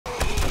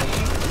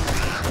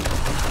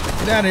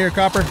Get out of here,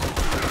 Copper.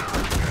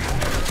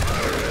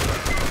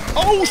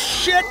 Oh,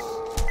 shit!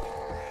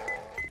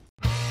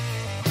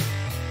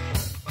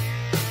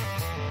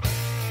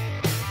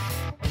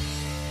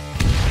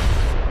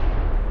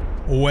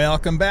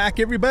 Welcome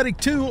back, everybody,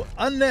 to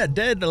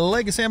Undead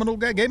Legacy. I'm an old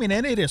guy gaming,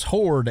 and it is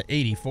Horde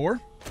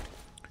 84.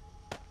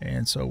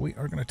 And so we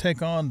are going to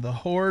take on the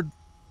Horde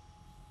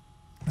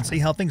and see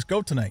how things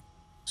go tonight.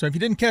 So if you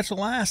didn't catch the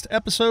last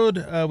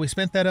episode, we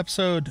spent that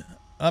episode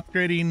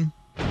upgrading,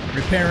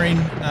 repairing.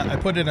 I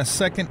put in a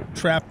second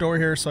trapdoor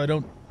here so I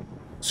don't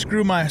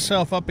screw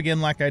myself up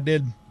again like I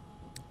did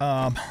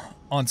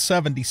on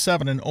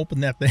 77 and open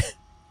that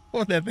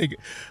thing,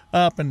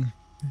 up, and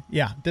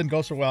yeah, didn't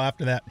go so well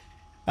after that.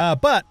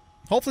 But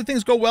hopefully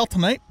things go well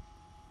tonight.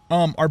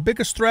 Our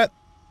biggest threat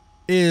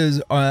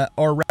is,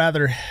 or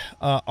rather,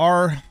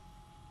 our,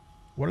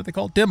 what are they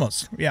called?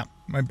 Demos. Yeah,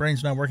 my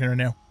brain's not working right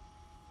now.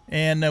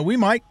 And we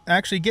might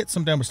actually get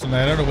some demos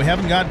tonight. I don't know, we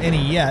haven't gotten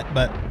any yet,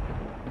 but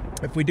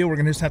if we do, we're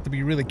going to just have to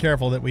be really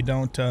careful that we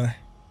don't hit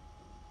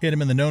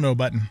them in the no-no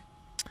button.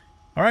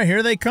 All right,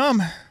 here they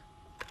come.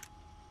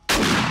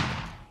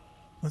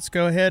 Let's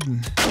go ahead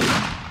and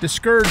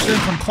discourage them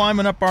from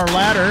climbing up our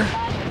ladder.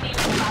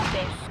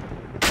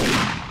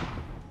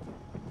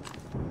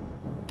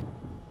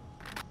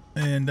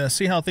 And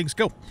see how things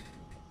go.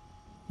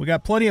 We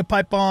got plenty of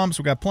pipe bombs.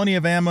 We got plenty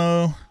of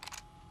ammo.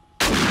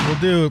 We'll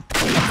do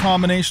a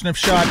combination of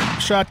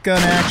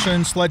shotgun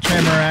action,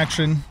 sledgehammer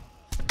action.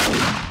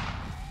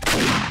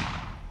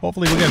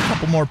 Hopefully we get a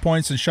couple more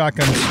points in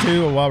shotguns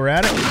too while we're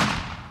at it.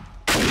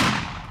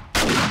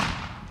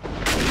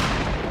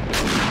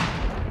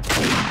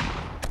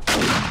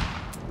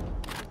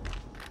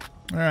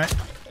 All right,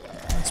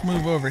 let's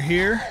move over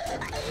here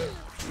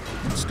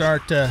and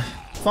start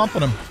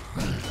thumping them.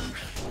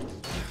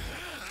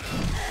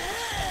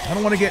 I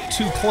don't want to get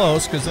too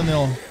close because then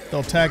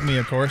they'll tag me,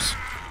 of course.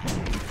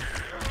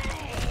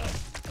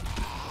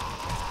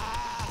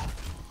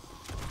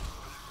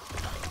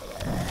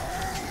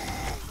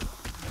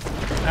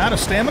 Out of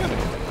stamina?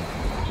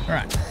 All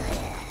right,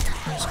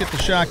 let's get the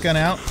shotgun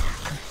out.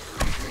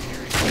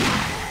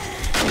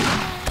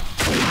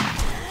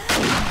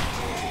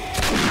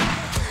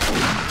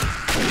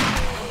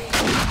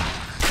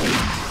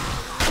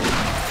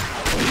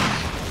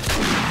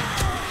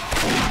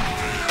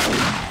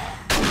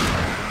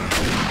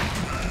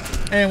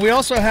 And we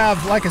also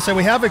have, like I said,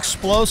 we have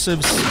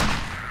explosives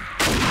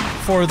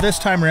for this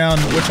time around,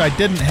 which I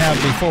didn't have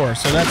before.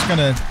 So that's going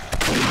to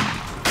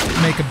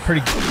make a pretty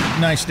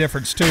nice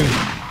difference, too.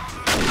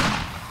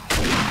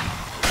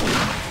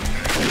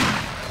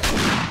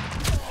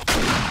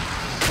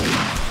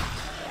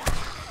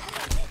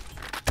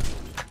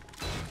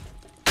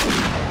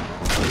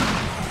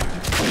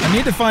 I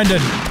need to find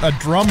a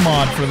drum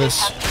mod for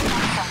this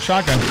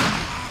shotgun.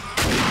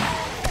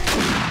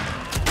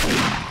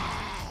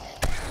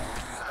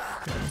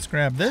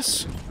 Grab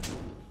this.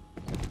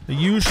 The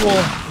usual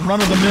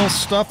run-of-the-mill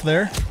stuff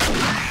there.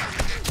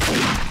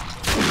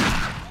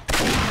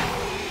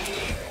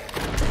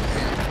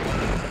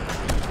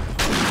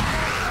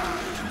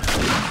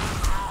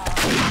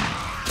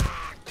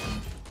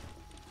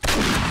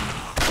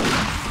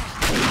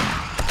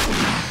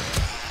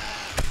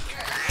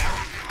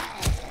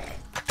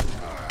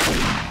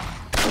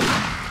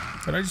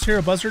 Did I just hear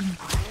a buzzard?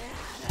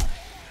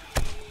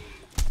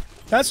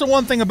 That's the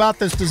one thing about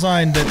this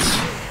design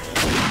that's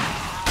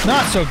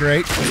not so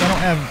great, because I don't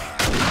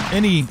have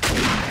any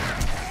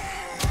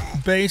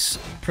base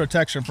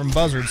protection from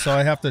buzzards, so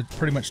I have to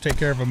pretty much take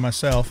care of them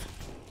myself.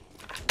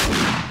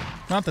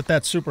 Not that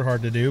that's super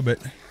hard to do, but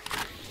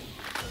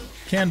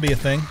can be a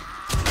thing.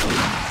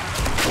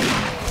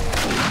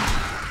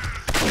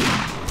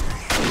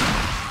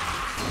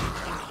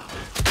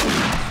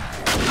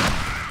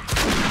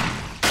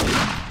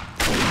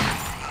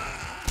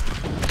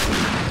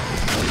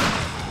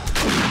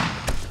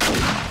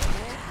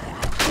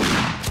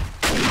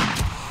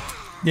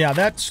 Yeah,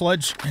 that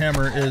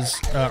sledgehammer is,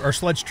 or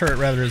sledge turret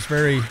rather, is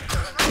very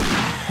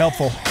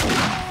helpful.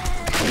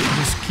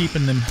 Just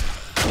keeping them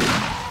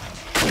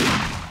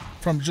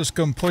from just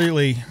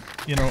completely,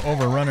 you know,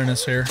 overrunning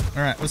us here.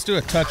 All right, let's do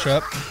a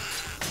touch-up.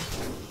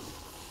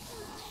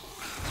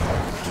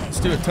 Let's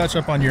do a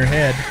touch-up on your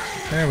head.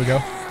 There we go.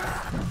 I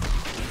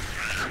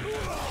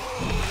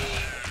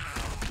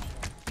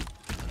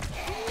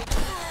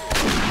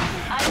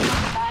have a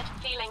bad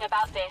feeling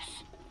about this.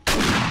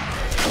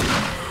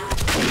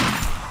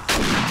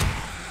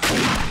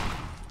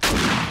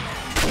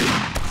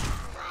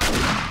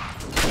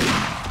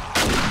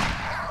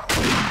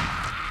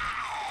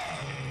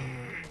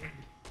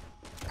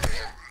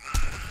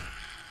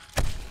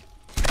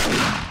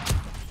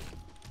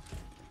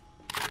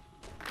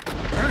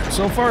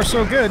 So far,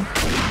 so good.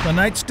 The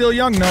night's still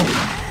young, though.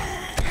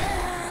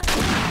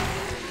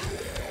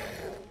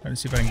 Trying to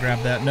see if I can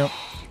grab that. Nope.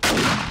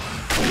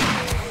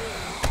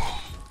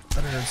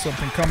 I heard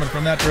something coming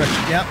from that direction.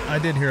 Yep, I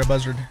did hear a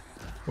buzzard.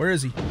 Where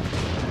is he?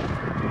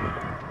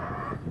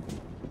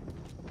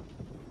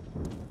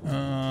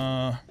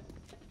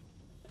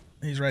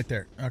 He's right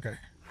there. Okay.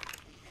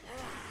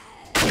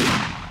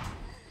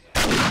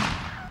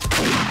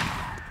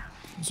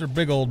 Those are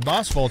big old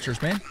boss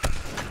vultures, man.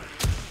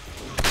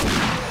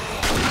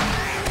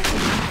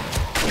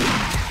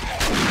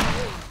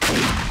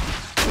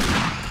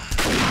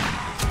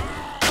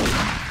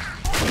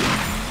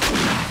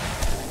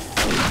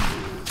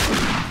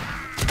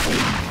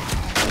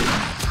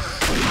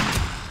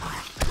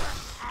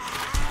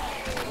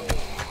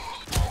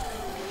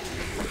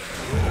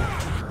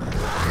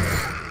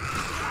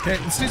 Okay,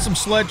 let's do some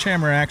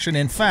sledgehammer action.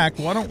 In fact,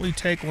 why don't we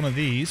take one of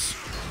these?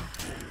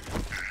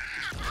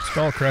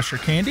 Skull Crusher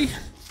candy.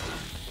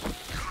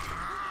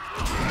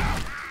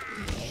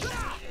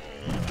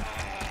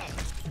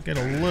 Get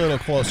a little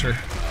closer.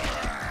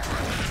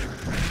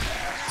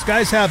 These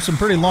guys have some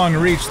pretty long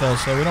reach, though,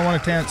 so we don't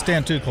want to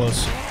stand too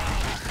close.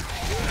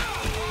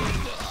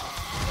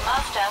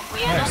 Master,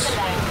 we are Nice.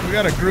 not alone. We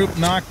got a group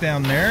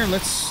knockdown there.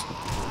 Let's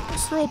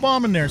throw a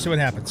bomb in there and see what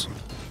happens.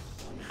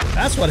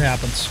 That's what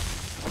happens.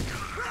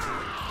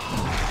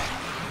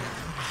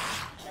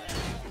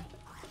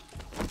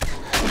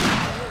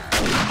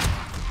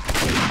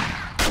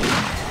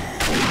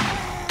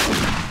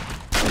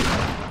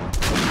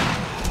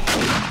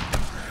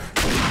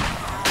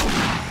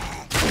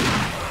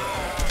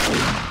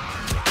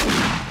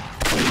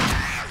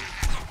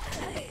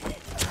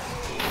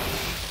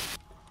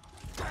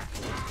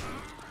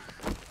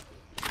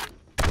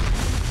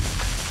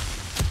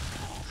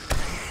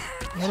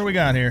 What do we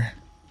got here?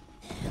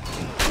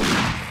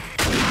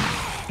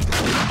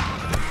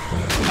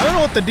 I don't know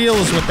what the deal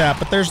is with that,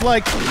 but there's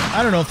like,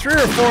 I don't know, 3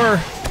 or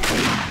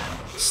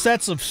 4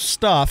 sets of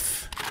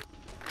stuff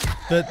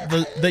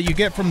that you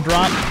get from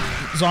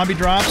zombie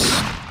drops,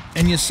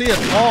 and you see it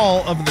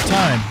all of the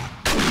time.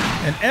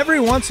 And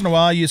every once in a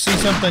while you see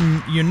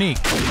something unique.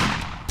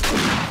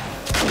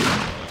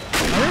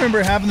 I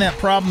remember having that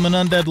problem in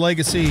Undead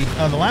Legacy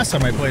the last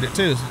time I played it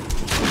too.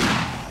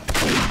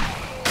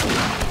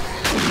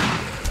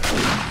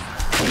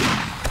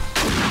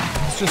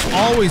 Just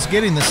always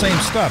getting the same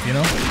stuff, you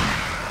know?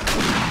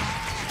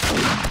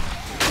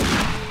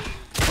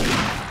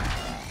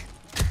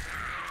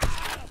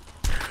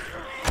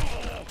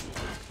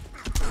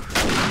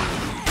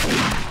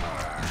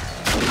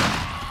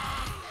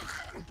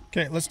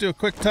 Okay, let's do a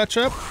quick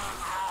touch-up.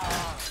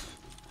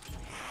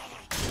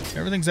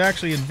 Everything's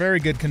actually in very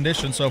good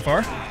condition so far.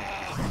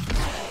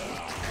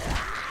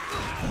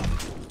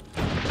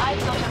 I've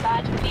got a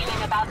bad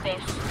feeling about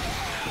this.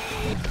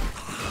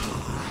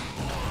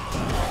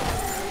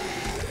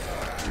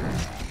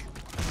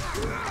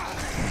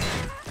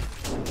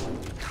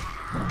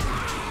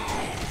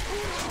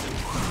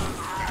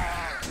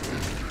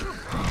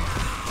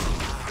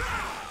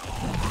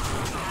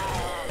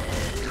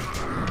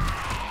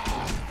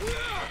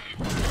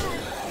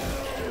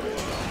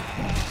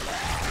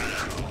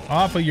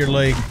 Off of your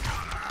leg.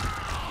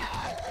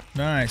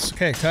 Nice.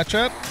 Okay, touch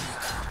up.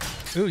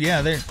 Ooh,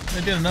 yeah, they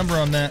did a number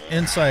on that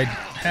inside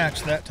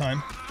hatch that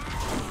time.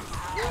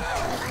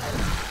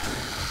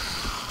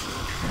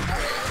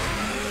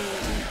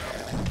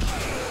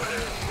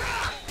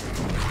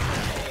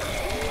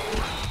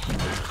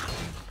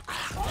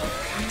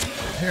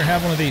 Here,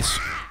 have one of these.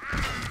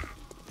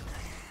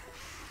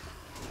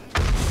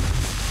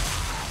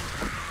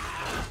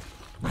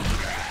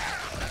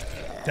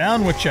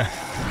 Down with ya.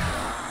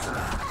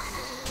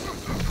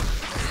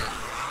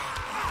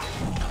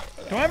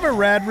 Do I have a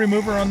rad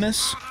remover on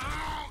this?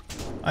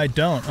 I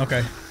don't.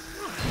 Okay.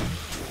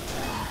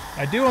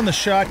 I do on the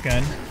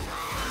shotgun.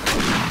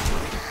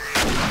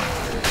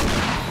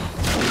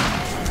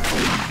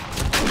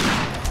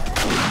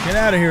 Get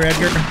out of here,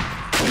 Edgar.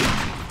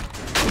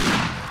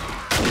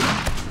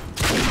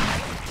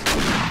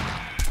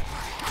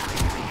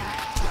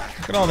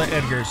 Look at all the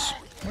Edgars.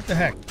 What the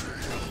heck?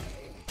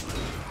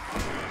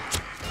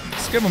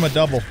 Let's give him a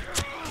double.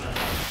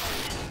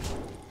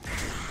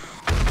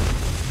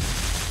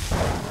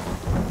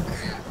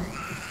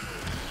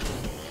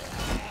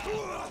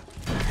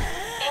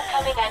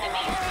 Incoming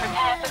enemies.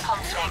 Prepare for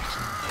conflict.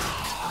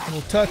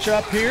 We'll touch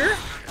up here.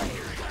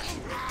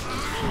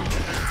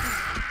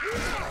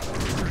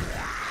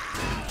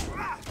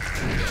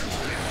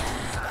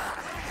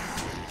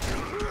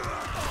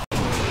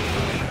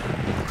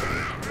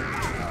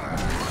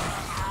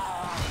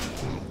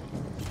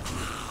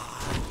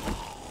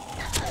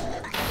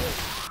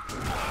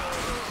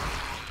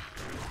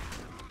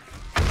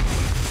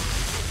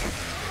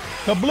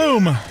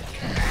 Kabloom!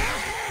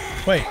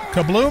 Wait,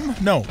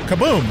 kabloom? No,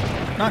 kaboom!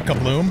 Not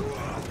kabloom.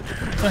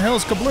 What the hell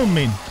does kabloom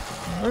mean?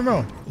 I don't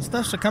know. The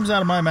stuff that comes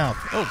out of my mouth.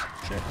 Oh,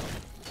 shit.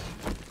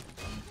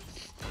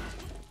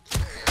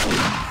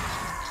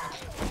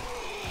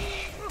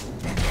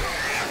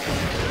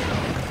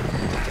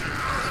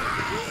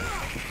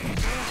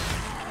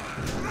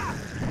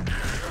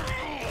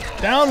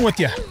 Down with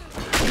you.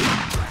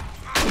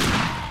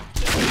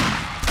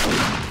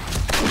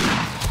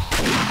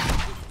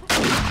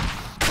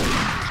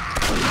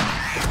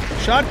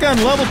 Shotgun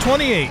level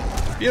 28.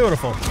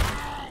 Beautiful.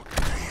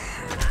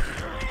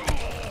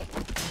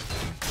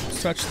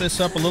 Let's touch this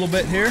up a little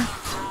bit here.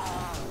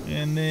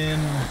 And then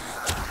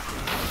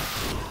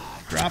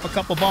drop a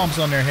couple bombs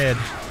on their head.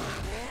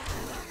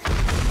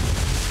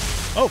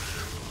 Oh!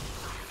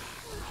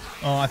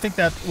 Oh, I think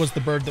that was the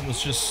bird that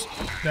was just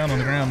down on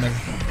the ground there.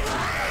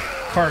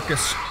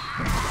 Carcass.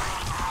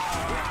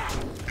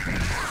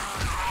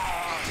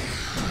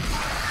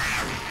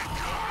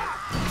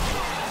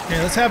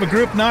 Okay, let's have a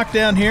group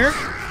knockdown here.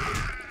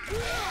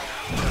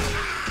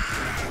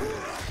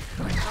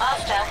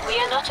 Master, we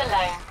are not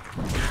alone.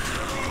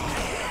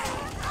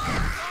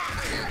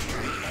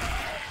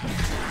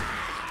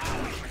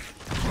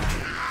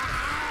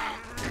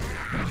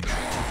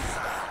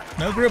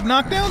 No group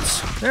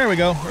knockdowns? There we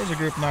go. There's a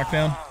group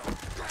knockdown.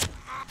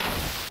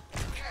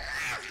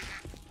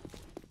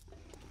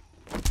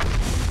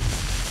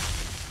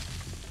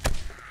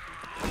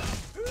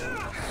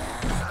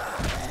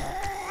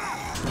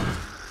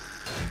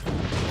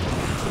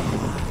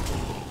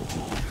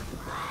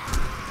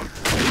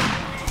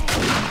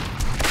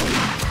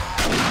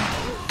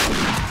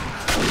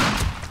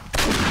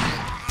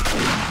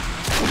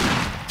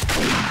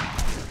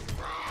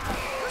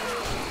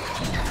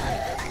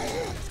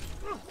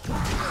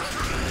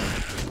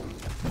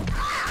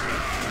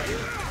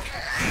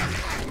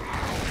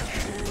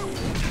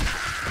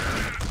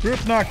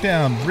 Group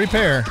knockdown.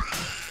 Repair.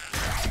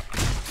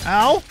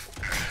 Ow!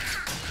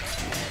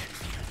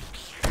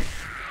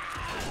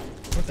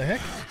 What the heck?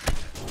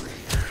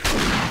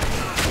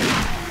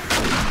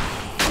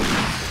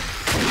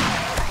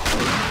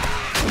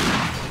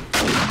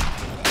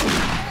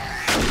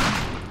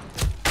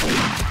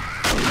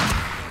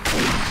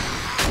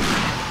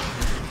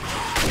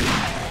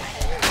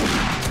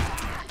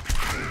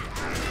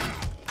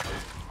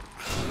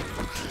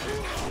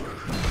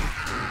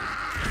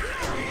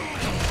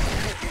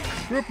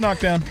 Group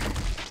knockdown.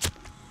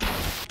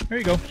 There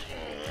you go.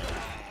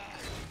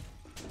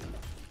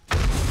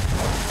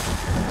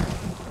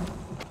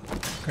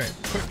 Okay,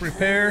 quick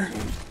repair.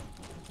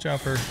 Watch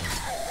out for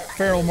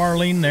Feral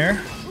Marlene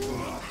there.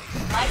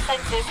 My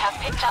senses have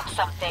picked up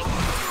something.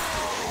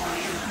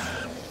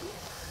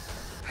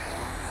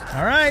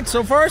 All right,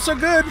 so far so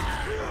good.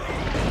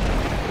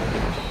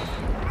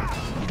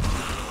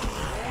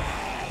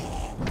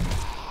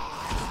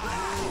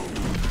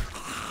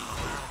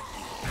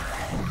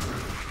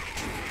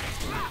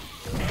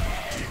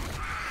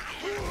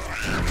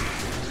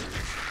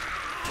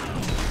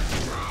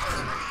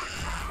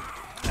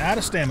 Out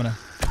of stamina.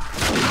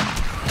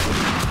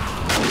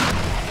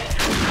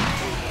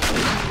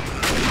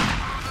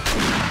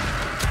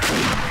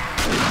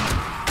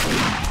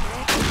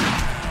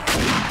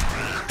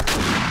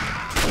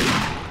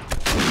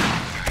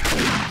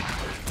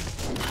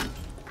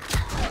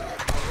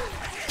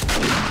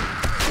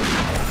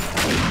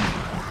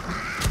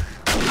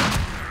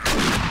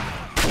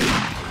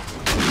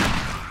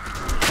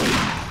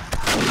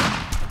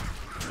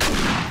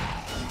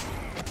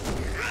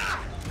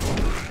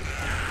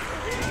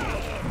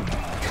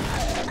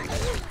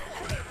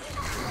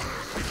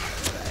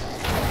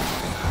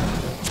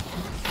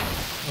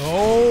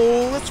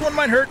 Oh, this one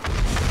might hurt.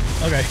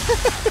 Okay.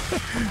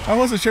 I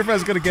wasn't sure if I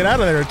was going to get out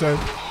of there in time.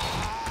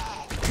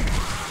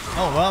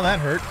 Oh, well, that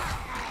hurt.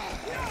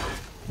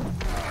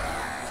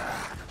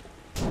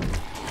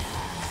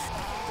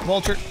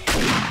 Vulture.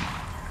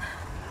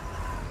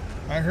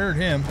 I heard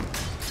him.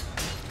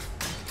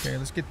 Okay,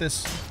 let's get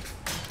this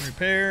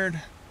repaired.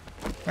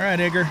 All right,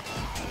 Edgar.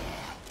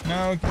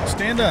 No,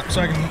 stand up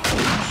so I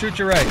can shoot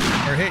you right,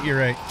 or hit you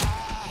right.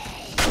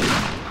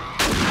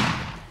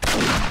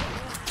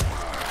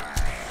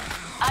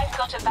 I've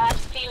got a bad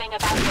feeling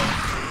about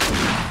this.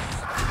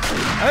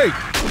 Hey!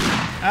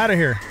 Out of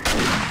here.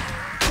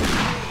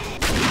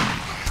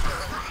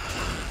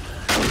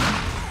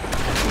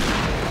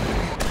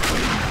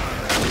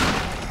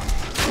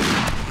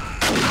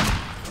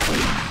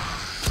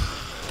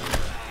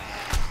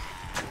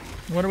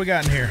 What do we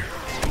got in here?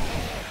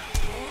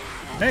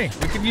 Hey,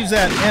 we could use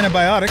that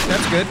antibiotic.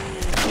 That's good.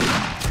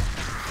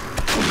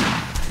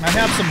 I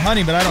have some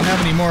honey, but I don't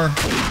have any more,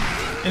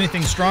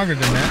 anything stronger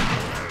than that.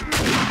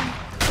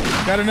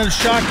 Got another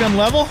shotgun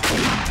level.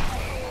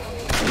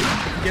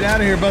 Get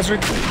out of here,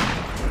 Buzzard.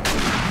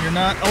 You're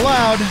not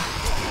allowed.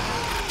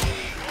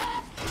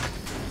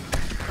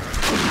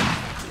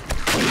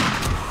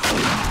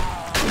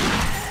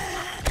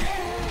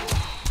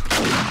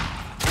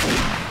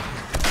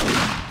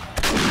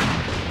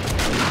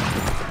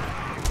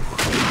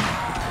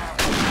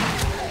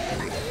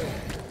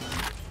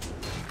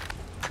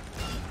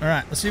 All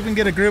right, let's see if we can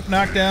get a group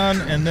knockdown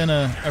and then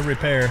a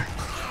repair.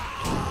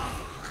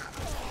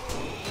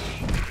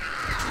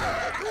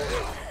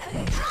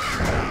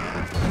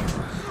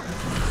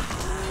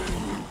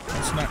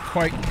 It's not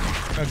quite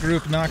a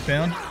group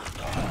knockdown.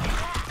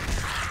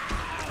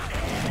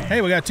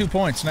 Hey, we got 2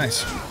 points.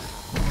 Nice.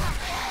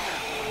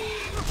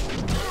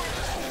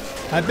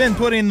 I've been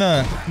putting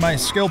my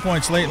skill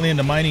points lately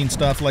into mining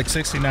stuff like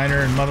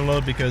 69er and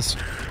Motherload because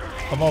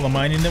of all the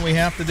mining that we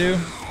have to do.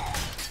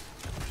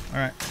 All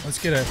right, let's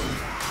get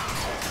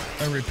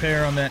a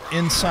repair on that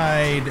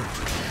inside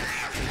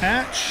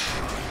hatch.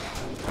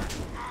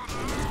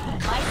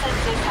 My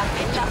senses have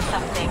picked up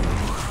something.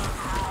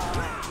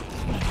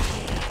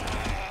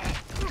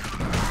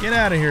 Get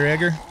out of here,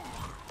 Edgar.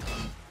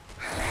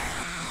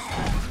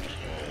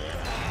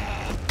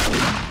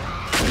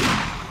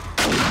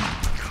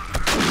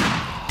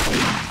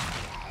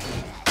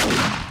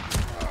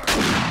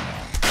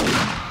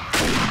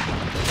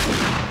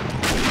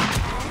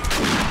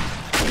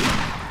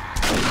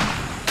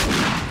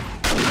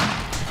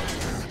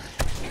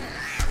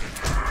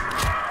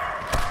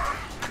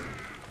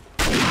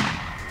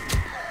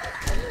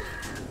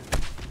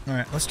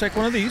 Alright, let's take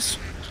one of these.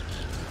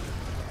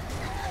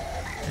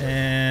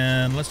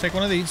 And let's take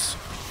one of these.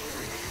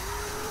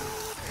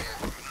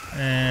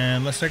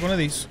 And let's take one of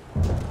these.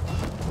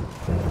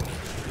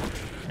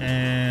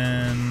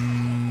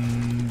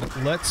 And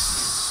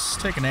let's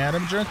take an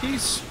Atom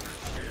Junkies.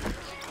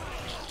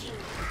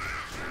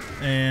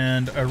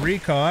 And a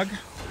Recog.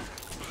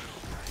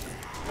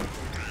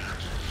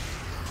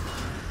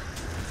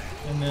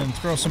 And then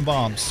throw some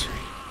bombs.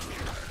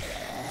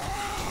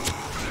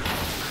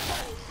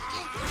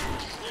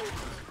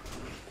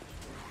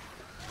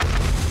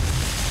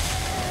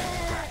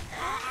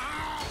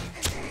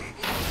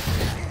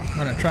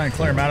 I'm gonna try and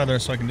clear them out of there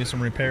so I can do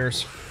some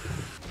repairs.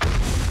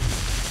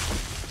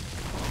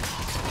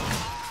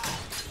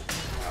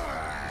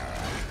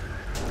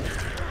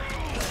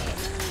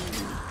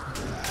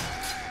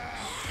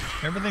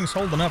 Everything's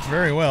holding up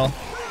very well.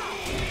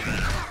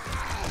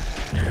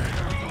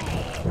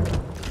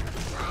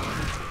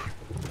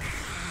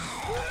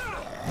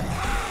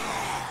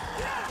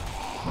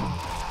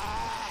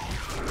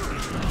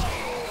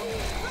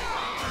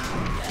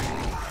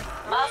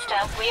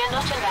 Master, we are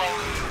not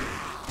alone.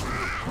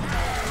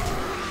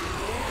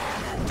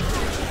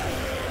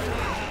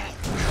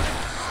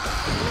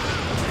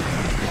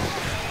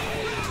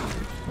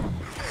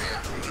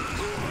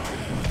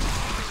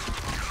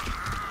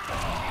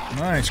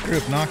 Nice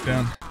group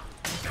knockdown.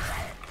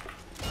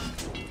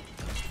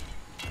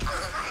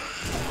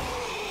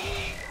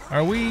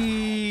 Are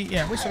we?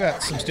 Yeah, we still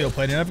got some steel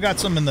plating. I've got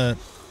some in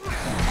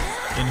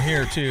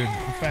here too.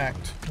 In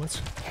fact,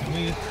 can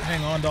we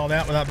hang on to all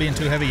that without being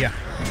too heavy? Yeah.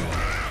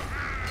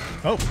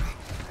 Oh,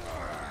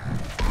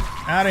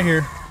 out of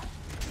here.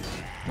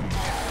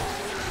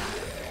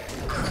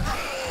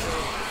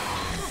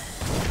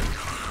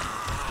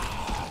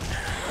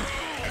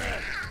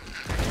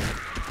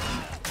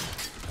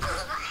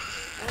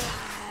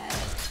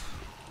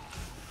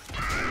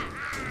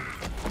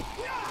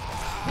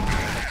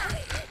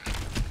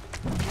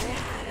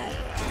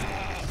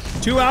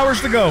 Two hours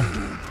to go.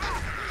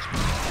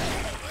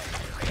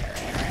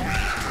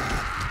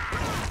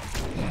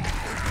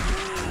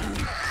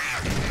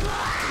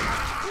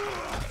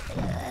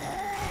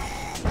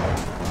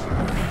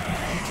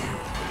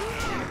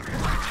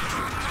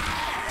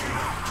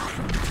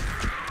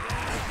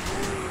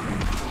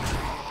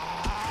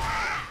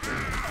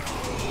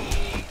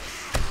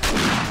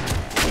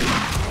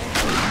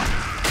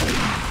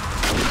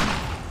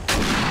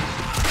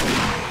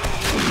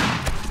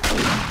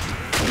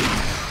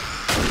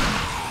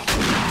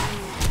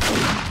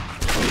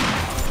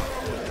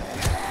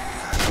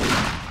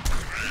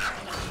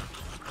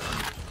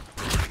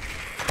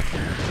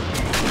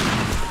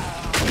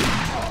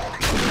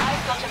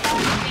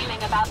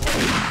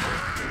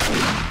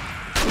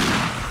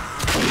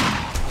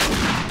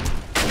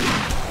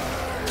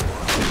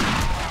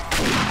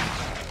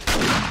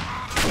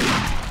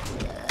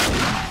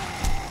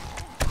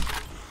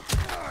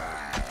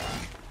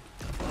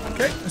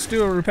 Okay, let's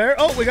do a repair.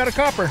 Oh, we got a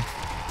copper.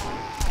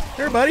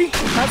 Here, buddy.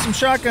 Have some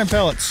shotgun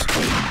pellets.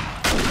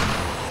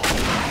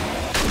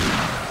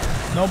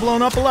 No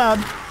blowing up allowed.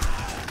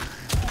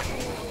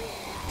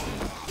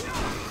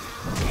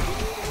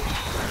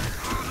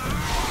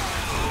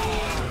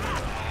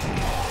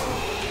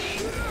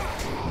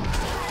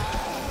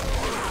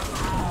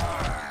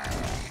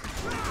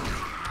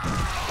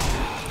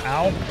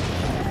 Ow.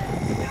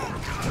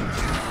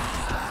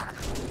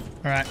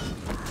 Alright,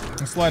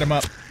 let's light them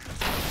up.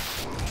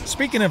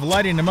 Speaking of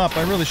lighting them up,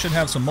 I really should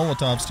have some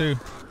Molotovs too.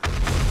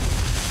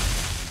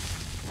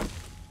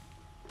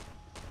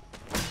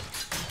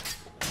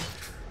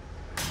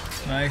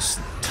 Nice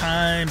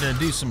time to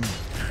do some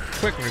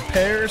quick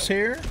repairs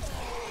here.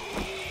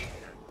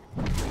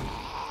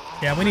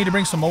 Yeah, we need to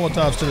bring some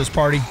Molotovs to this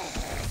party.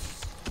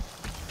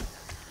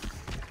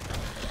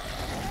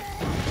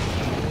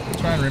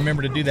 Try and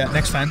remember to do that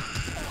next time.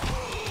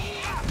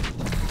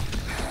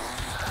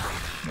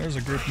 There's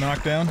a group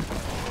knockdown.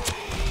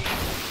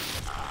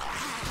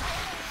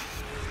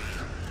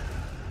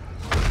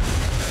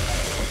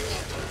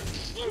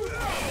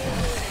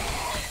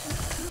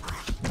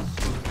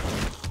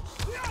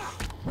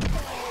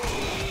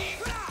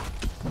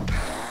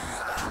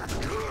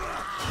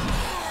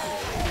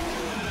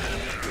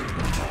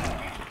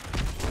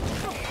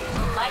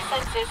 My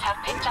senses have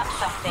picked up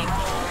something.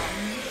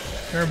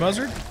 There a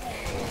buzzard?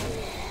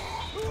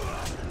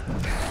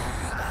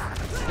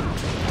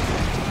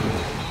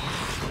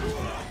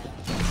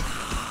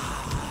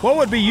 What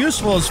would be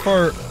useful is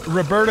for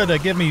Roberta to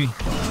give me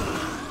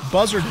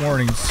buzzard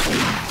warnings.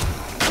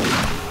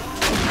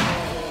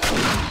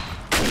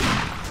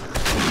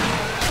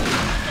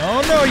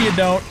 Oh, no, you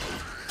don't.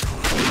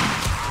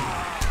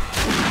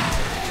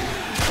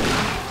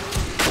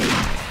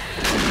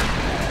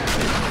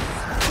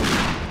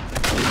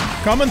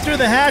 Coming through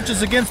the hatch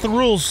is against the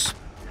rules.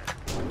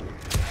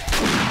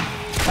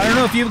 I don't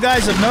know if you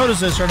guys have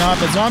noticed this or not,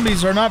 but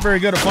zombies are not very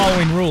good at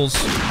following rules.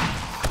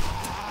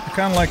 They're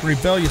kind of like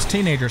rebellious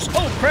teenagers.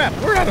 Oh crap,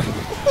 we're out of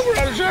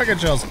shotgun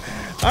shells.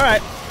 All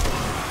right,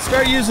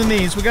 start using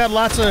these. We got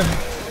lots of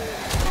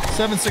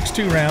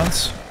 7.62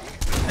 rounds.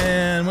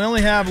 And we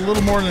only have a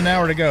little more than an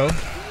hour to go.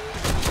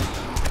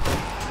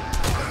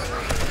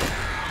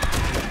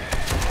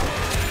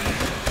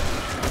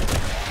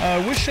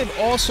 We should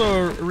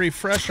also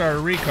refresh our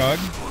recog.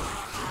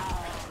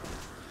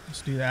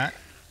 Let's do that.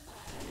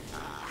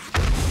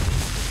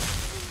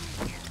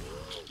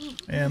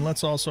 And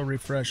let's also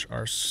refresh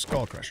our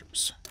skull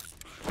crushers.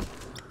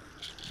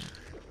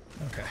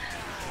 Okay.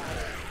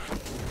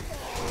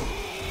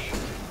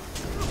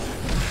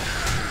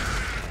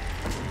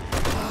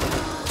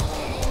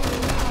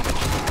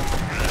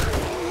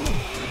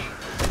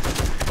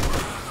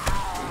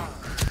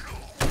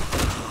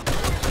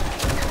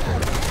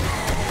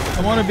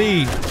 I want to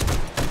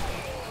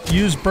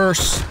use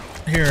bursts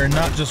here and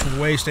not just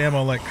waste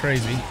ammo like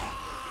crazy.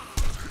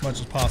 As much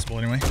as possible,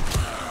 anyway.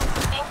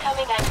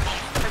 Incoming enemy.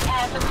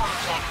 Prepare for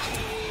conflict.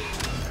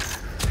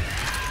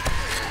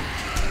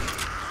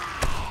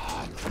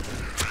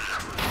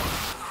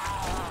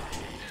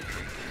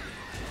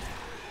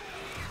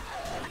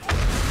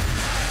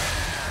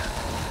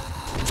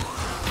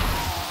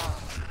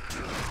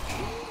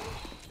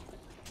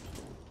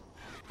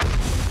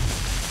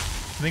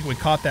 I think we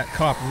caught that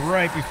cop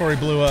right before he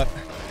blew up.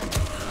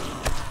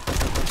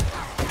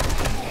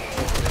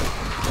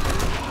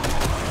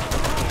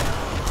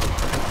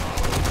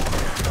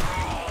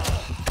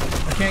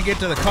 I can't get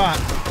to the cop.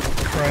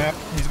 Crap,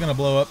 he's gonna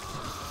blow up.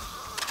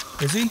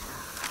 Is he?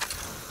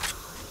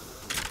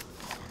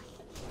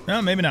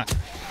 No, maybe not.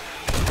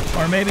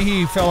 Or maybe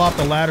he fell off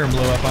the ladder and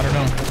blew up, I don't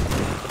know.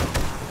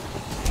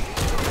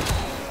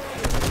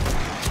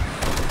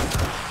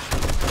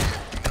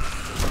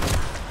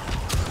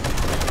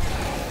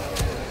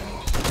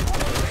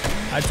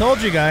 I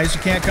told you guys,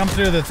 you can't come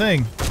through the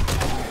thing.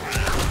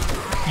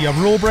 You have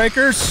rule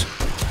breakers?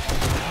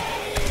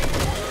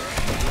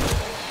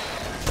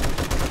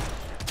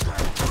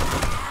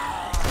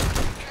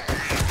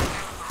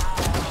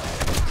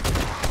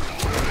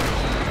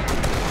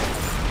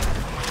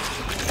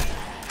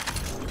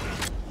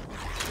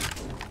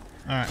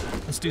 Alright,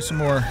 let's do some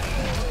more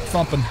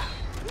thumping.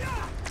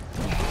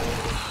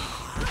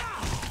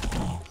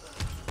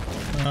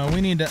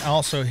 We need to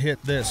also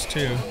hit this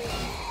too.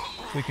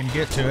 If we can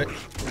get to it.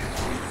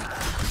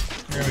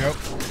 There we go.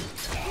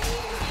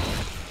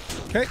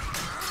 Okay.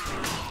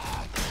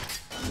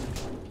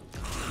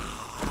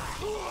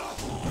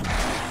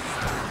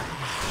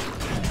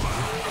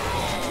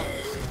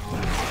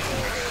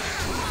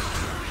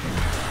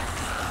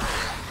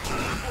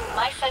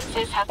 My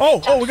senses have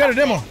Oh, we got a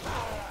demo.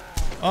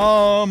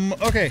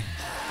 Okay.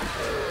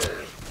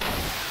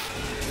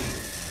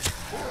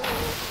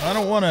 I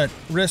don't want to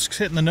risk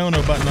hitting the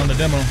no-no button on the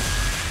demo.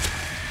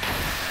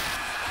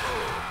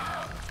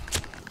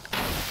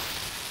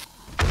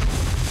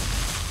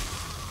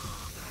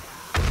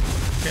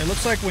 Okay,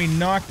 looks like we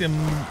knocked him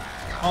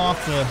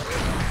off the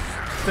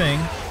thing.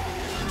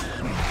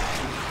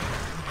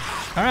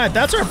 Alright,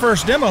 that's our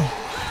first demo.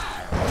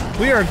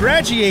 We are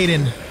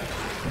graduating.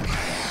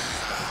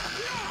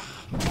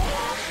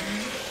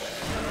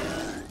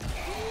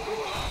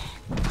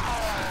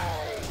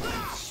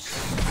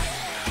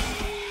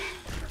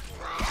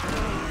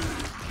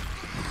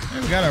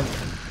 We got a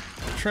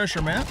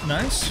treasure map.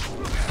 Nice.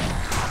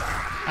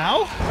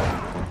 Ow.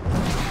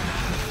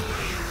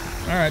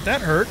 Alright,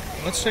 that hurt.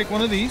 Let's take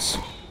one of these.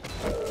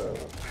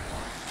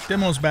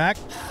 Demo's back.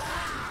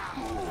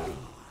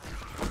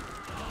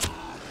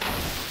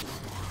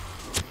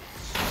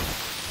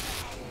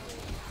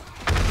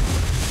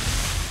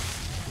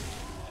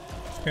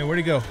 Okay, where'd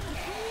he go?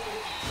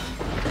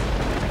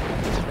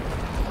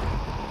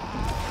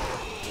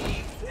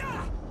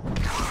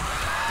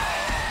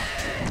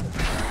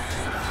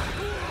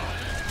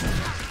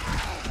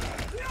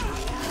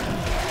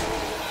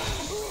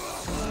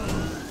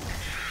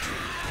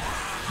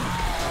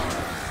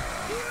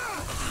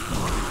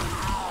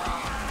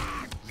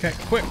 Okay,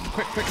 quick.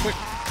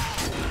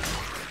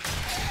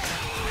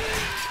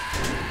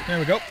 There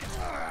we go.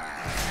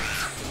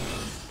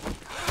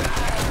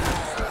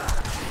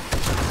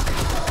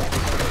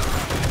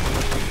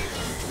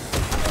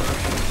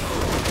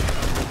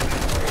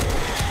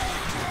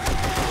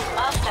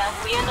 Master,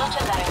 we are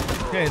not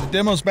alone. Okay, the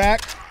demo's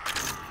back.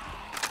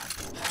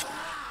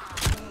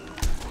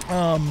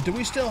 Do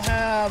we still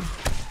have...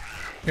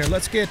 Here,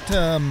 let's get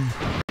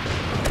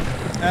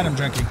Adam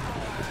Junkie.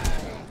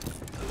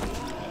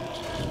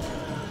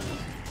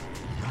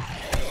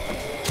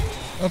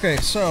 Okay,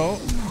 so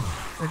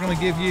we're going to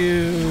give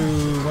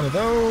you one of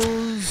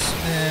those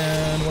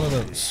and one of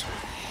those.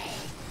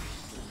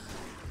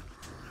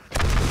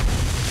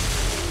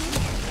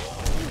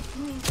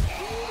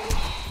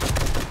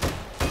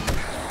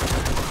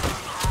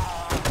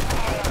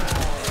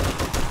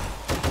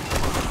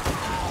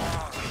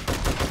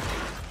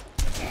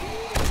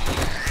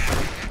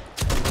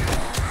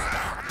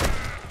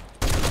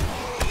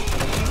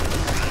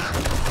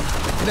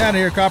 Get out of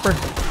here, Copper.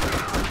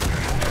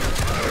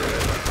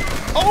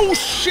 Oh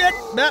shit!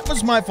 That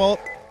was my fault.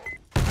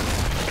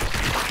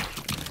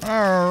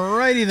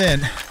 Alrighty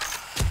then.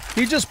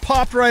 He just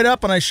popped right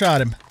up and I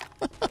shot him.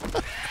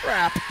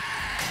 Crap.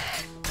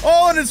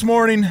 Oh, and it's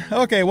morning.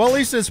 Okay, well, at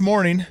least it's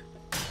morning.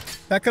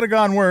 That could have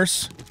gone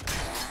worse.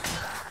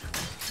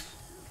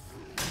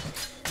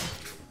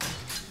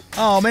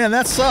 Oh, man,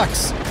 that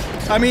sucks.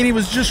 I mean, he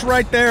was just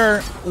right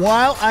there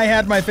while I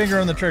had my finger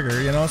on the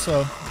trigger, you know,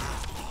 so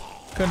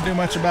couldn't do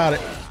much about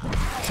it.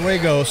 That's the way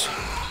it goes.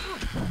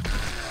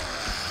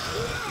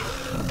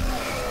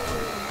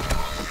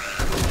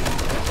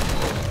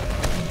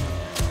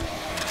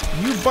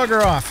 You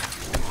bugger off.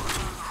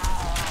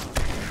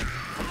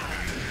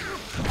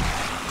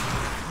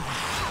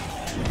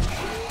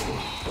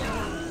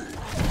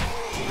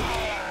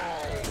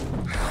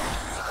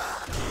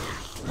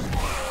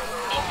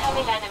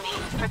 Incoming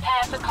enemies.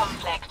 Prepare for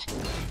conflict.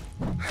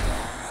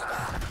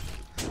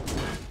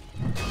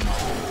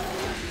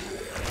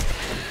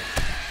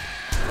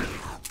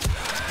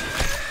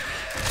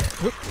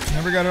 Oop,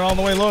 never got it all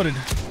the way loaded.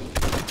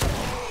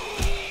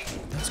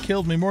 That's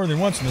killed me more than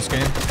once in this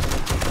game.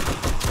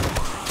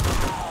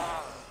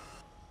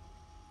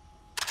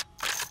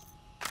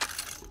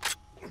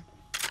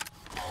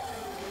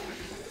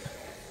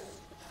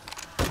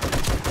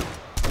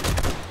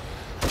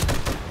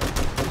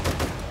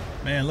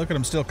 Man, look at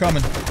them still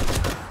coming.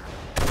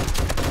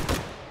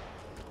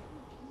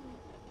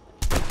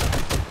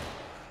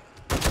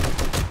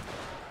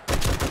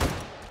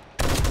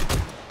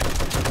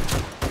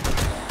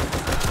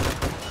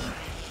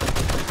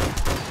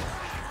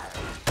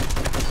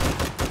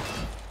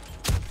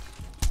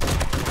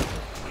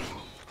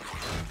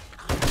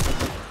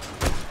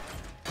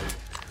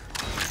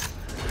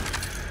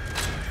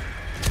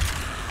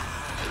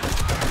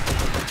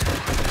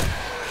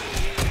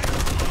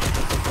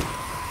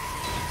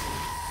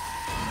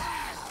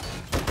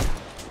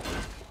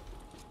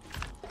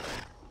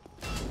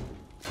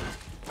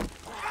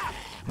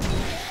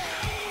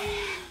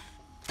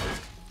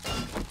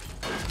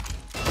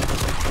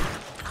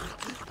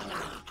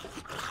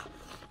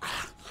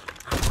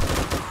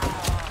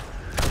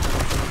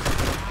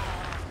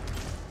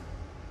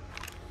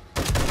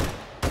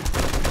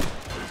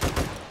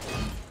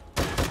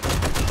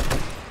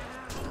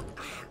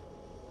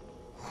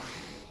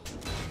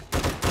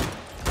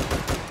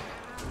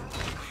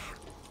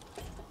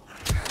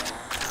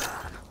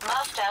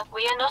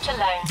 We are not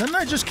alone. Didn't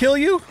I just kill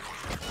you?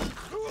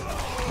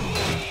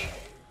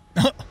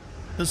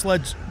 The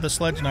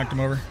sledge knocked him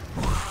over.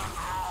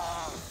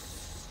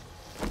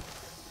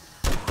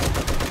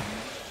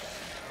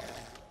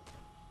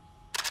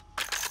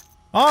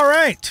 All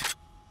right.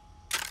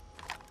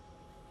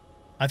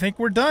 I think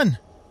we're done.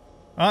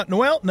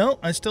 Well, no,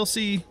 I still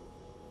see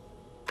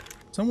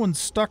someone's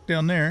stuck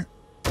down there.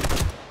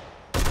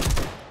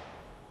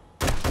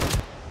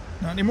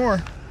 Not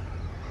anymore.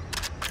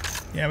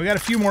 Yeah, we got a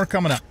few more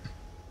coming up.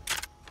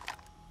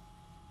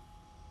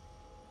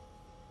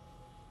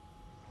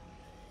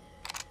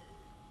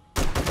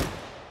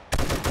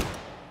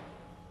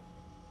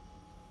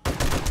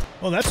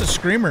 Oh, that's a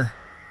screamer.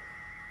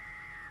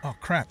 Oh,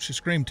 crap. She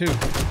screamed, too.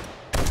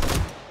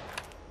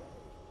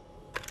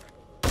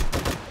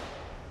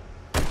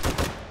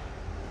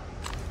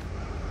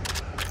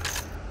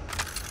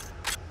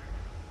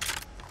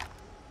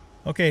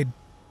 Okay,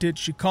 did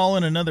she call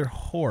in another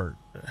horde?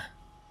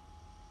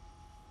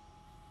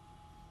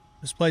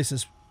 This place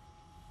is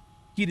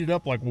heated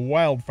up like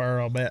wildfire,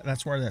 I'll bet.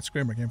 That's where that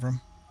screamer came from.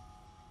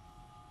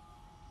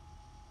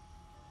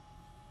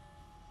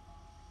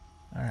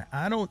 Alright,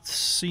 I don't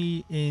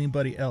see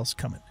anybody else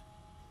coming.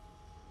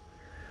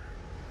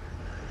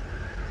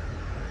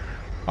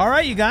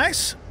 Alright, you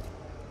guys.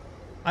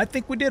 I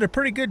think we did a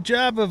pretty good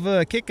job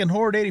of kicking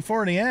Horde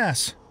 84 in the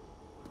ass.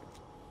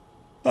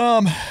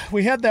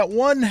 We had that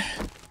one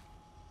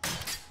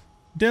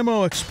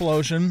demo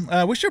explosion.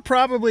 We should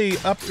probably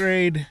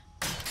upgrade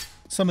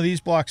some of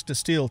these blocks to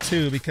steel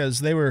too,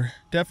 because they were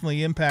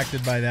definitely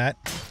impacted by that.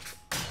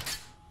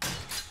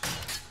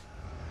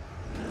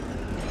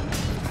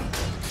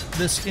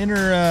 This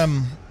inner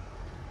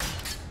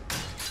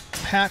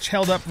patch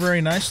held up very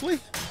nicely.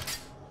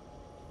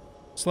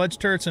 Sledge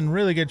turret's in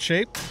really good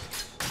shape.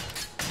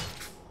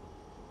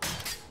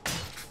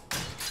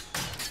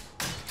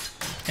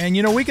 And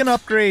you know, we can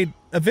upgrade,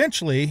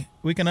 eventually,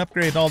 we can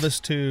upgrade all this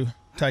to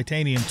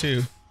titanium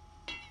too,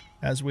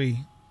 as we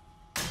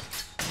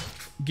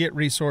get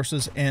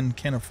resources and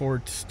can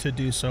afford to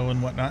do so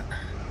and whatnot.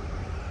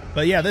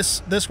 But yeah,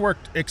 this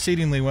worked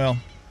exceedingly well.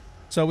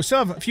 So we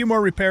still have a few more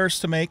repairs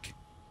to make,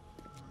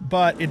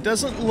 but it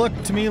doesn't look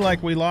to me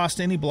like we lost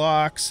any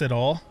blocks at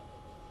all.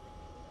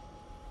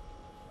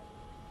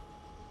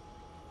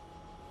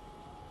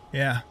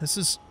 Yeah, this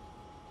is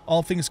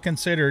all things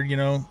considered, you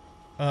know.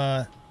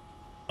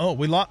 Oh,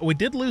 we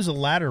did lose a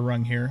ladder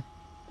rung here.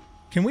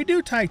 Can we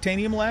do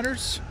titanium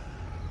ladders?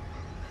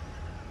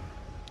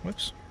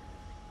 Whoops.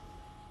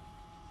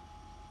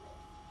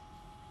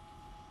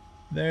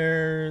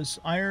 There's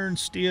iron,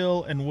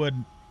 steel, and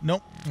wood.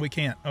 Nope, we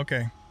can't.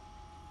 Okay.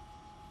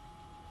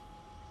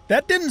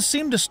 That didn't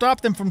seem to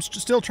stop them from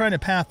still trying to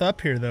path up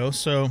here, though,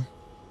 so...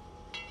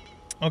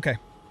 Okay.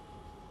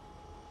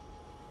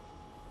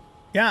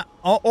 Yeah,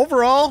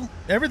 overall,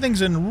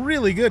 everything's in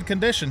really good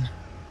condition.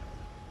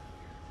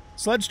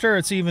 Sledge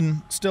turret's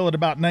even still at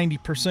about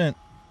 90%.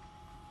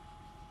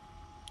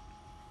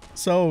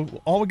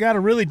 So all we got to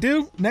really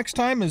do next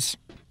time is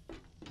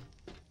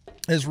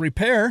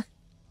repair.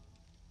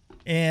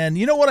 And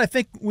you know what I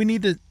think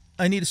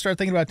I need to start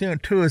thinking about doing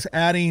too is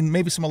adding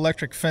maybe some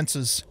electric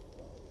fences.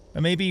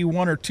 Maybe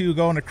 1 or 2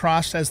 going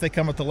across as they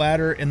come up the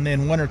ladder, and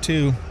then 1 or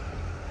 2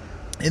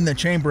 in the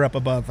chamber up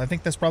above. I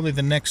think that's probably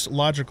the next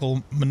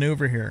logical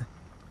maneuver here.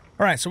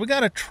 All right, so we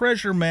got a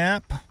treasure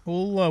map.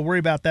 We'll worry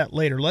about that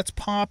later. Let's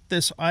pop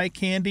this eye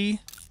candy,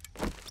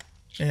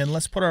 and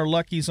let's put our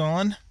luckies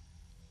on.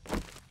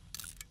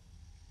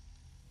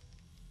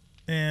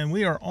 And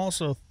we are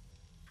also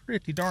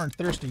pretty darn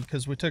thirsty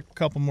because we took a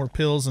couple more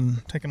pills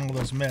and taken all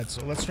those meds.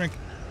 So let's drink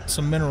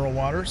some mineral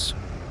waters.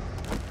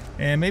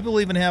 And maybe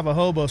we'll even have a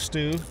hobo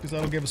stew because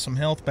that'll give us some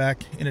health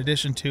back in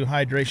addition to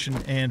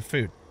hydration and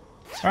food.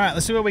 All right,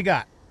 let's see what we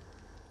got.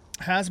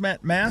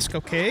 Hazmat mask,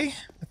 okay.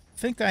 I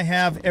think I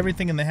have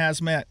everything in the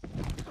hazmat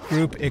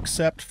group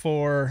except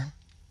for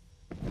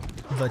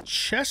the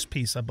chest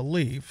piece, I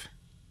believe.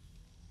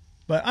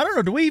 But I don't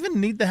know, do we even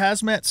need the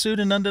hazmat suit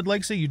in Undead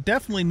Legacy? You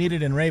definitely need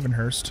it in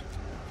Ravenhurst.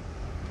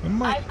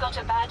 I've got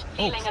a bad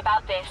feeling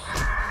about this.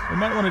 We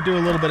might want to do a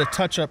little bit of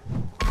touch-up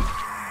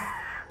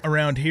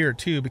around here,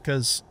 too,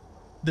 because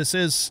this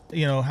is,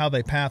 you know, how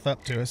they path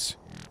up to us.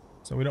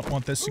 So we don't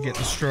want this to get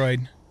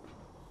destroyed.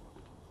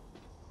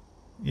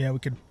 Yeah, we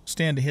could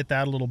stand to hit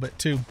that a little bit,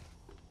 too.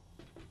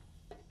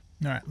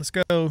 All right, let's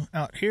go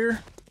out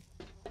here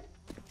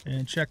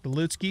and check the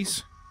loot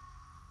skis.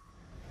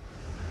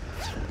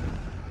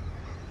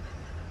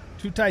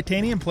 2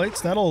 titanium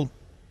plates. That'll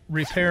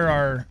repair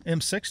our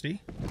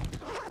M60.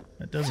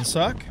 That doesn't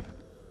suck.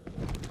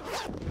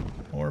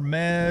 More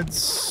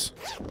meds.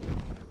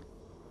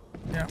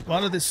 Yeah, a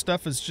lot of this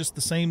stuff is just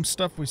the same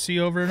stuff we see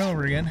over and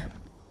over again.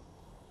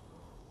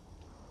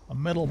 A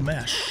metal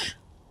mesh.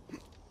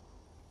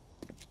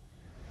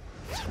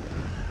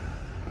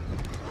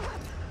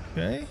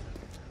 Okay.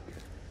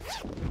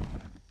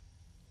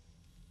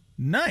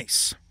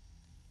 Nice.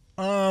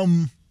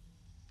 What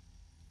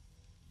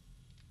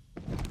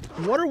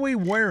are we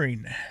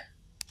wearing?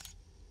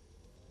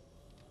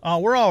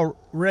 We're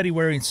already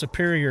wearing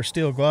superior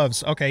steel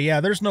gloves. Okay,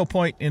 yeah, there's no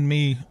point in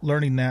me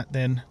learning that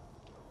then.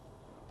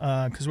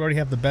 Because we already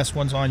have the best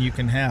ones on you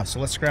can have. So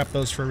let's scrap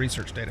those for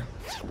research data.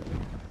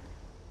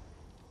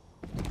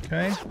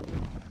 Okay.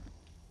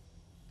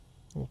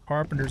 Little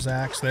carpenter's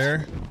axe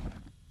there.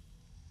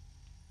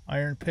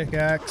 Iron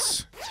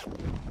pickaxe.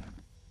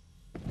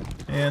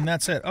 And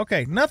that's it.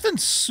 Okay, nothing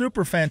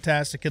super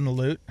fantastic in the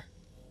loot.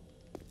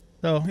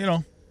 So, you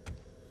know,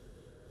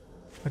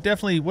 I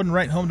definitely wouldn't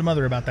write home to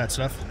mother about that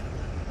stuff.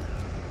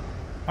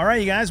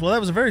 Alright, you guys. Well, that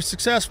was a very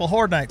successful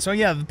Horde night. So,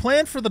 yeah, the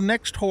plan for the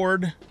next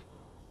Horde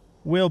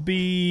will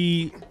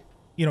be,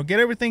 you know, get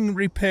everything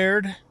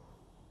repaired.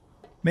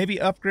 Maybe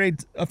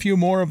upgrade a few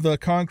more of the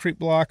concrete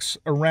blocks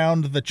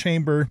around the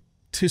chamber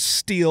to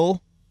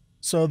steel.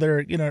 So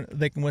they're, you know,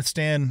 they can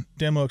withstand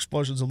demo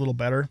explosions a little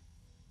better.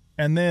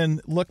 And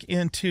then look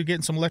into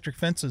getting some electric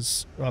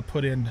fences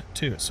put in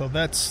too. So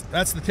that's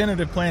the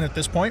tentative plan at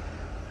this point.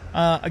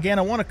 Again,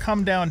 I want to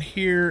come down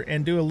here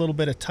and do a little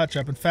bit of touch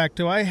up. In fact,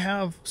 I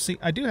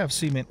do have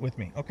cement with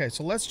me. Okay,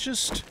 so let's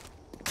just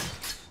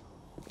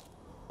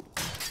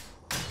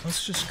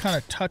kind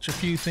of touch a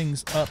few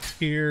things up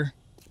here,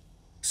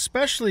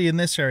 especially in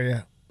this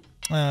area.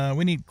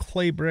 We need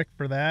clay brick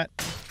for that.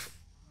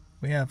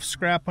 We have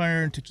scrap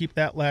iron to keep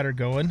that ladder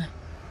going.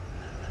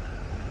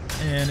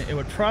 And it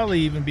would probably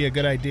even be a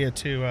good idea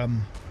to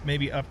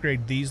maybe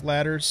upgrade these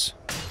ladders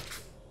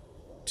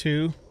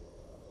too.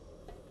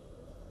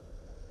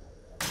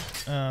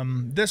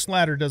 This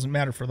ladder doesn't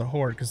matter for the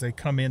Horde because they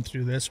come in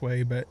through this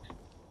way, but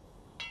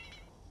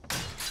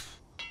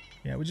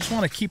yeah, we just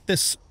want to keep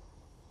this,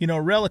 you know,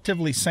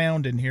 relatively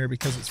sound in here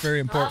because it's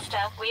very important.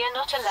 Master, we are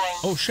not alone.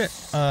 Oh shit,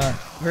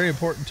 very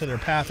important to their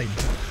pathing.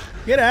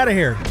 Get out of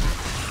here.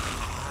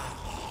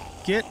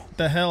 Get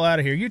the hell out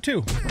of here. You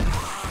too.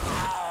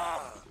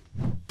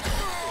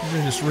 These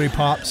are just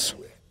repops.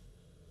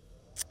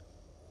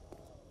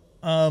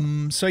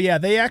 So yeah,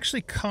 they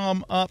actually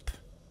come up.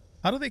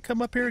 How do they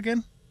come up here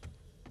again?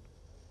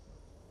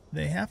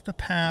 They have to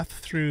path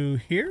through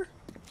here?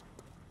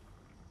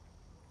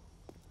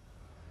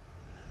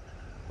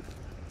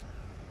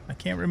 I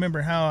can't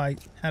remember how I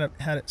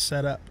had it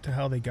set up to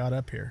how they got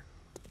up here.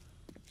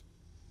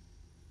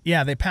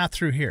 Yeah, they path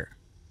through here.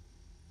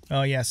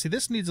 Oh yeah, see,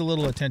 this needs a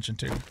little attention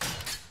too.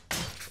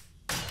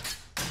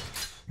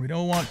 We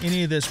don't want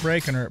any of this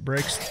breaking or it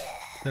breaks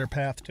their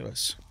path to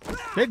us.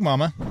 Big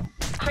Mama.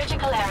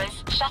 Critical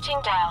errors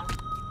shutting down.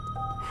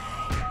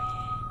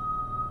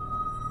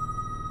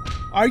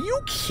 Are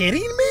you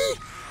kidding me?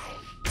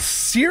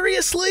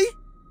 Seriously?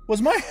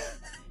 Was my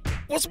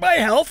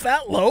health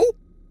that low?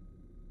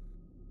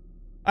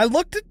 I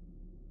looked at...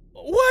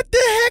 What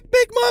the heck,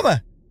 Big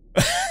Mama?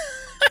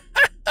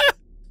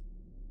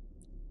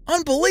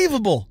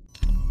 Unbelievable.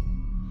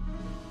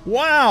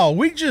 Wow,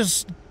 we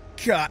just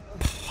got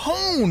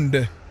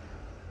pwned.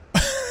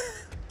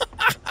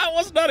 I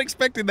was not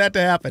expecting that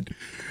to happen.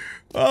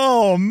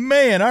 Oh,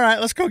 man. All right,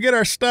 let's go get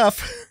our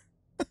stuff.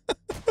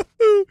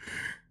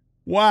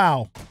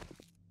 Wow.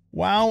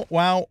 Wow,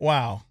 wow,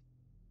 wow.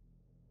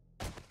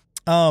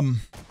 I'm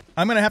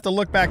going to have to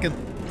look back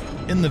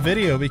in the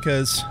video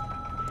because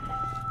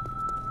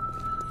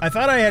I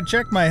thought I had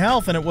checked my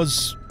health and it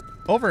was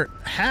over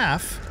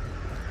half.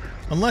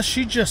 Unless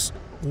she just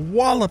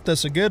walloped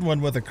us a good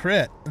one with a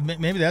crit.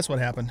 Maybe that's what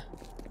happened.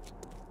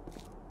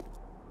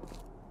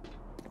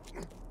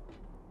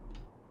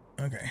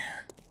 Okay.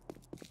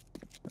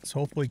 Let's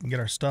hope we can get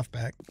our stuff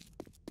back.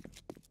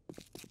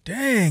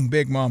 Dang,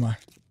 Big Mama.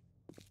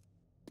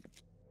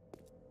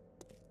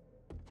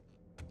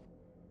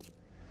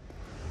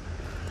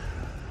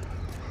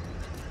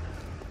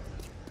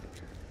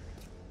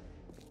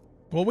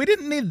 Well, we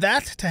didn't need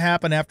that to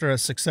happen after a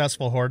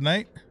successful Horde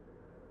night.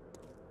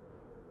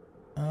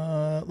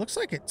 Looks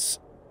like it's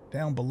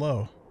down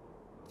below.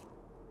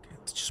 Okay,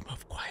 let's just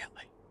move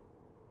quietly.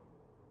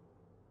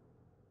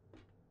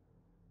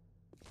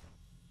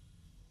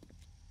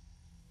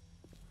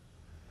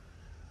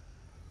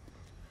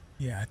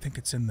 Yeah, I think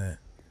it's in the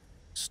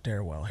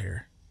stairwell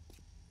here.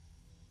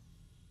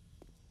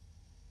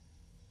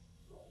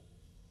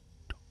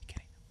 Don't be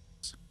kidding.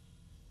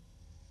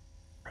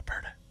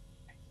 Roberta.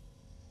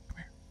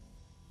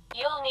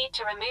 You'll need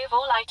to remove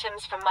all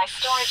items from my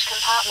storage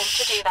compartment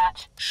to do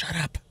that. Shut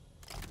up.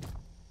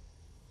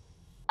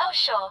 Oh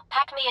sure,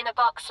 pack me in a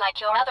box like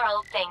your other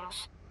old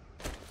things.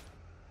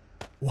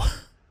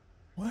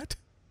 What?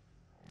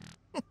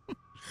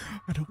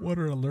 I don't want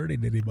her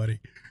alerting anybody.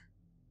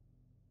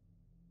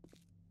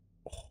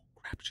 Oh,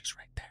 crap, she's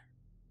right there.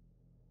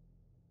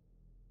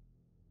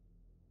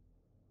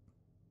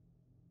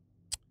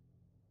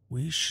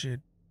 We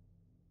should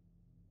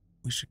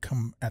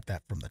come at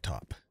that from the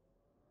top.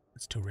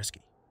 It's too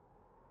risky.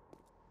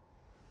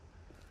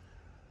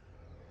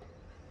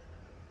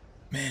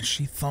 Man,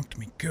 she thumped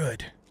me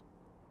good.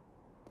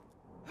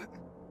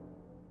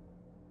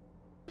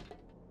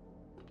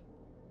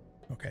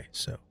 Okay,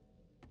 so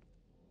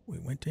we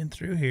went in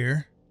through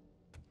here.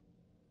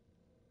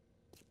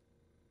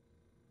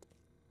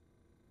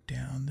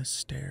 Down the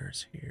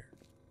stairs here.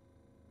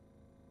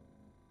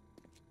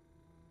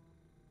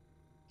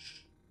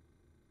 Shh.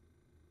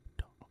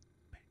 Don't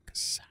make a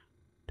sound.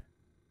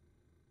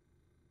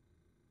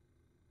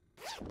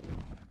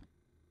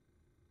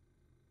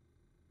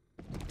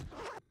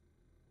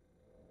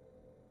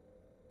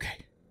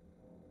 Okay.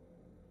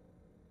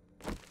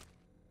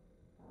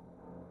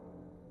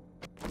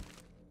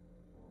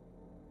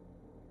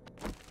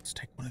 Let's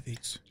take one of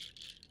these.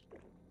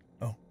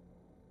 Oh.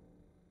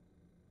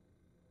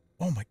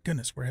 Oh my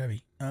goodness, we're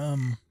heavy.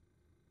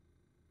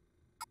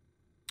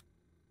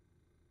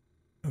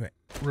 Okay,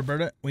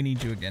 Roberta, we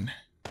need you again.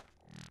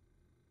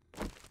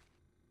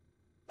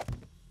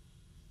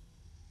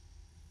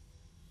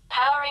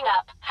 Powering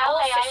up. How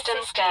all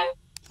systems go.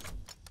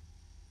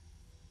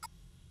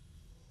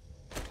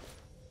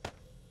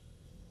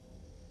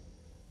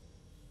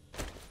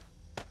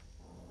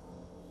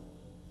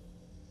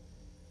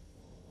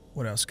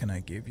 What else can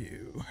I give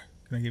you?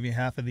 Can I give you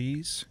half of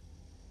these?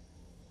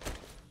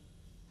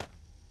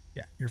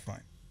 Yeah, you're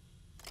fine.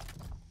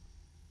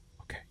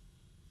 Okay.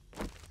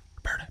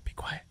 Roberta, be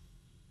quiet.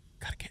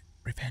 Gotta get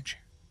revenge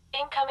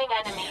here. Incoming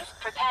enemies.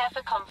 Prepare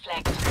for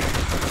conflict.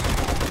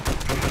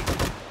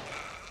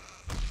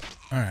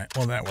 Alright,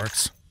 well that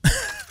works.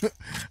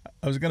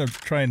 I was gonna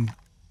try and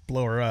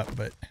blow her up,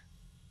 but...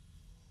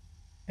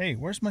 Hey,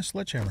 where's my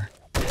sledgehammer?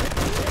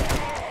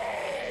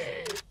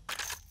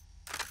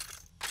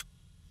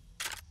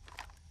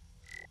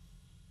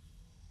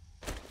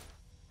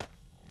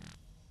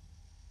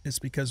 It's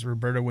because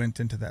Roberta went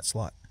into that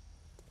slot.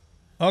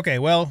 Okay,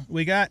 well,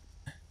 we got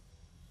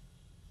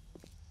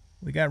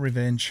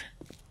revenge.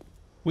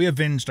 We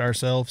avenged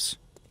ourselves.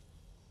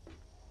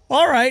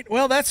 All right,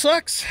 well, that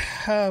sucks.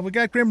 We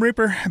got Grim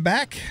Reaper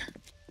back.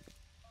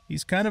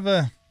 He's kind of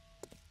a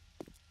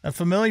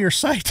familiar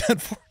sight,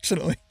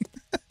 unfortunately.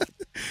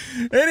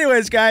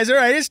 Anyways, guys, all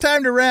right, it's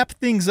time to wrap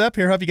things up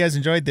here. Hope you guys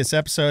enjoyed this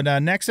episode.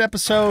 Next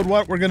episode,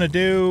 what we're gonna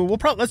do?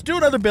 Let's do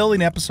another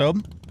building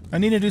episode. I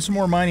need to do some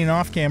more mining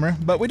off camera,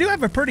 but we do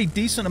have a pretty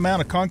decent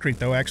amount of concrete,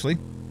 though, actually.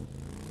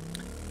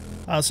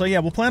 So yeah,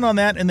 we'll plan on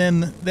that, and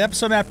then the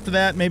episode after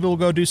that, maybe we'll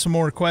go do some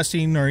more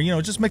questing,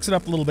 or just mix it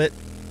up a little bit,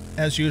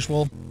 as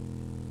usual.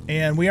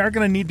 And we are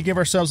going to need to give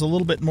ourselves a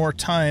little bit more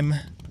time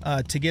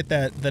to get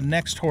the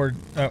next Horde,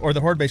 or the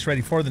Horde base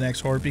ready for the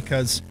next Horde,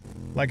 because,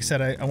 like I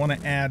said, I want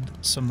to add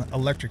some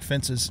electric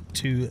fences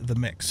to the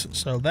mix.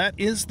 So that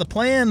is the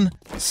plan.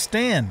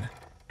 Stan,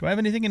 do I have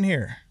anything in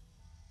here?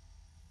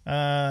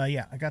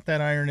 Yeah, I got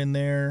that iron in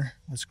there.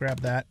 Let's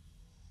grab that.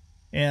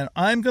 And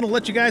I'm going to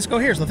let you guys go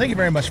here. So thank you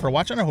very much for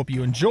watching. I hope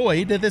you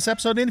enjoyed this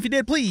episode. And if you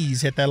did,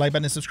 please hit that like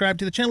button and subscribe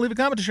to the channel. Leave a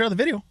comment to share the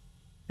video.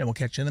 And we'll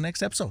catch you in the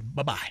next episode.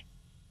 Bye-bye.